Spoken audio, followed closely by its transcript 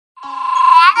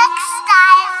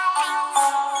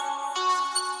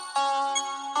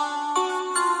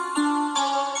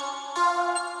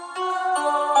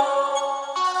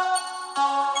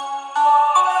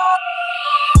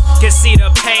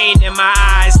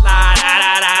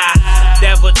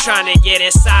tryna get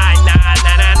inside, nah,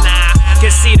 nah, nah, nah.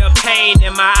 Can see the pain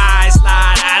in my eyes,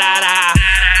 la, da, da, da.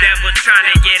 Devil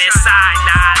tryna get inside,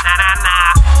 nah, nah, nah,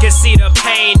 nah. Can see the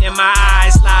pain in my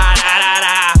eyes, la, da, da,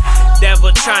 da.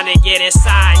 Devil tryna get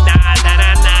inside, nah, nah,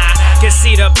 nah, nah. Can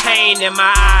see the pain in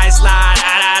my eyes, la,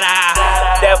 da, da,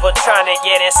 da. Devil tryna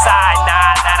get inside,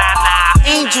 nah, nah, nah, nah.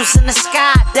 Angels in the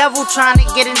sky, devil trying to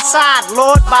get inside.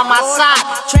 Lord by my side,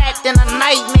 trapped in a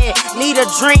nightmare. Need a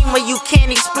dream where you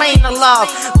can't explain the love,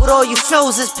 but all you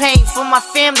feels is pain. For my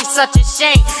family, such a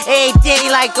shame. Every day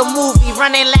like a movie,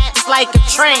 running laps like a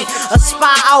train. A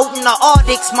spy out in the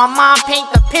Arctics, my mom paint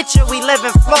the picture, we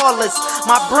living flawless.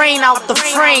 My brain out the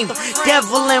frame.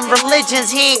 Devil in religions,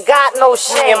 he ain't got no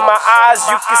shame. In my eyes,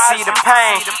 you can see the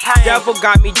pain. Devil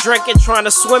got me drinking, trying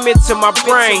to swim into my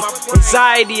brain.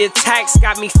 Anxiety attacks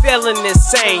got me feeling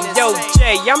insane. Yo,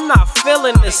 Jay, I'm not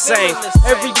feeling the same.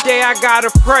 Every day I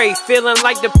gotta pray, feeling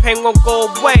like the pain won't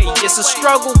go away. It's a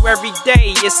struggle every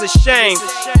day, it's a shame.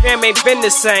 Fam ain't been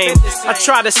the same. I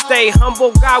try to stay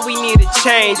humble, God, we need a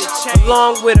change.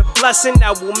 Along with a blessing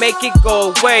that will make it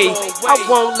go away. I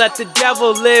won't let the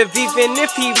devil live, even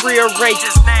if he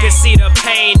rearranges. Can see the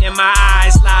pain in my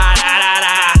eyes, la da da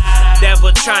da.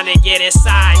 Devil tryna get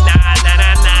inside, nah, nah,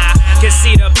 nah, nah. Can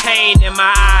see the pain in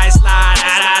my eyes, la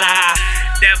da da da.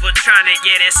 Devil tryna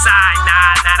get inside,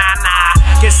 nah, nah, nah,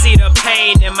 nah. Can see the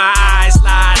pain in my eyes,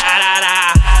 la da da da.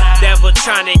 Devil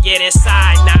tryna get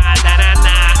inside, nah, nah, nah,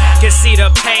 nah. Can see the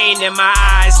pain in my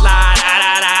eyes, la da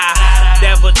da da.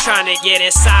 Devil tryna get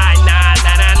inside, nah,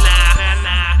 nah, nah, nah.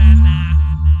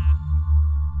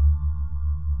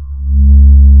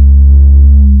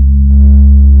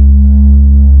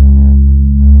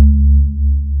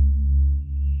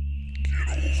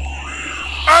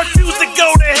 I refuse to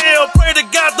go to hell, pray to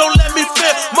God don't let me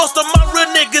fail. Most of my real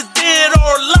niggas dead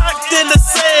or locked in the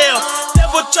cell.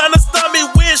 Devil tryna stop me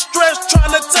with stress,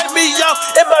 tryna take me out.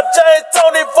 In my giant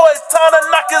Tony voice, time to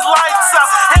knock his lights out.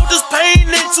 Held this pain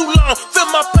in too long, feel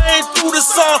my pain through the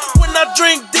song. When I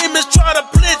drink, demons try to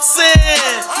blitz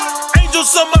in.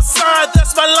 Angels on my side,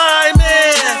 that's my line,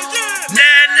 man.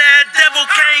 Nah, devil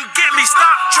can't get me,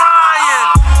 stop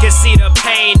trying. Can see the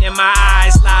pain in my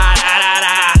eyes, la da da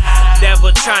da.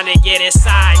 Devil tryna get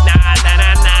inside, nah, nah,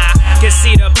 nah, nah. Can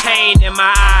see the pain in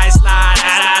my eyes, la da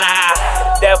da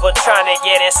da. Devil tryna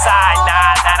get inside,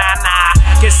 nah, nah, nah,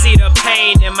 nah. Can see the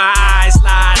pain in my eyes,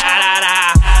 la da da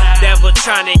da. Devil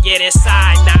tryna get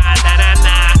inside, nah, nah, nah,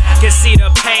 nah. Can see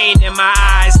the pain in my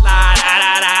eyes, la da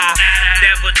da da.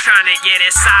 Devil tryna get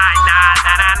inside, nah,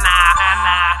 nah, nah,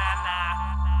 nah.